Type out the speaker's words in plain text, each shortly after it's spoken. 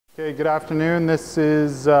Okay, good afternoon. This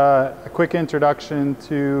is a quick introduction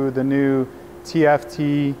to the new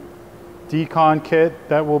TFT Decon kit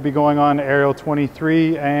that will be going on Aerial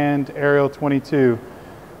 23 and Aerial 22.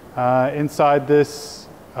 Inside this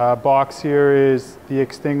box here is the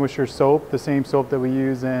extinguisher soap, the same soap that we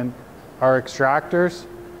use in our extractors.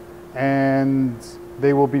 And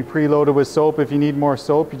they will be preloaded with soap. If you need more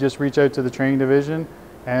soap, you just reach out to the training division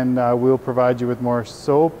and we'll provide you with more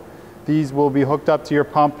soap. These will be hooked up to your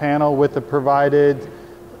pump panel with the provided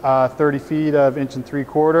 30 feet of 1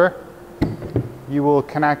 3/4. You will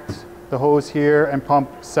connect the hose here and pump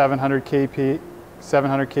 700 kPa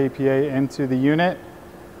into the unit.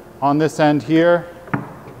 On this end here,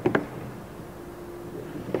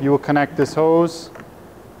 you will connect this hose.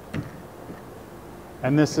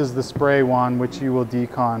 And this is the spray wand which you will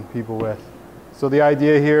decon people with. So the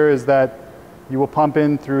idea here is that you will pump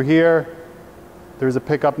in through here. There's a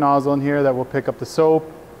pickup nozzle in here that will pick up the soap,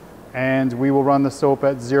 and we will run the soap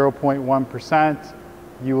at 0.1%.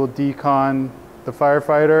 You will decon the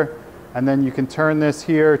firefighter, and then you can turn this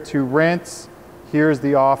here to rinse. Here's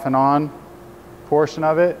the off and on portion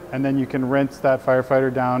of it, and then you can rinse that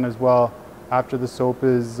firefighter down as well after the soap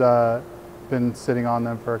has been sitting on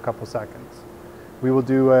them for a couple seconds. We will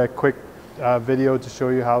do a quick video to show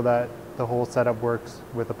you how the whole setup works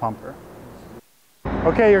with a pumper.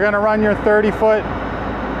 Okay, you're gonna run your 30-foot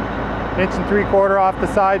 1 3/4 off the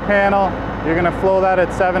side panel. You're gonna flow that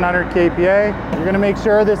at 700 kPa. You're gonna make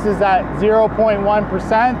sure this is at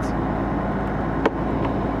 0.1%.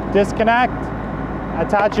 Disconnect,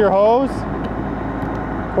 attach your hose,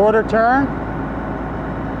 quarter turn.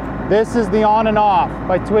 This is the on and off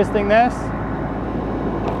by twisting this.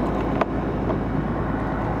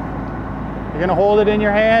 You're gonna hold it in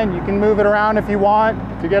your hand. You can move it around if you want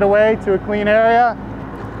to get away to a clean area.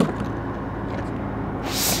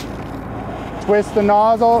 Twist the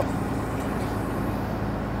nozzle.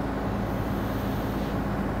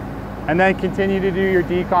 And then continue to do your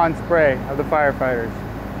decon spray of the firefighters.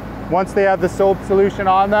 Once they have the soap solution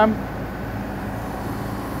on them,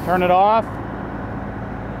 turn it off.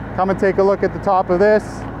 Come and take a look at the top of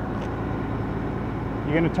this.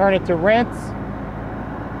 You're gonna turn it to rinse.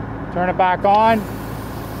 Turn it back on,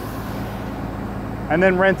 and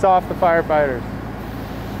then rinse off the firefighters.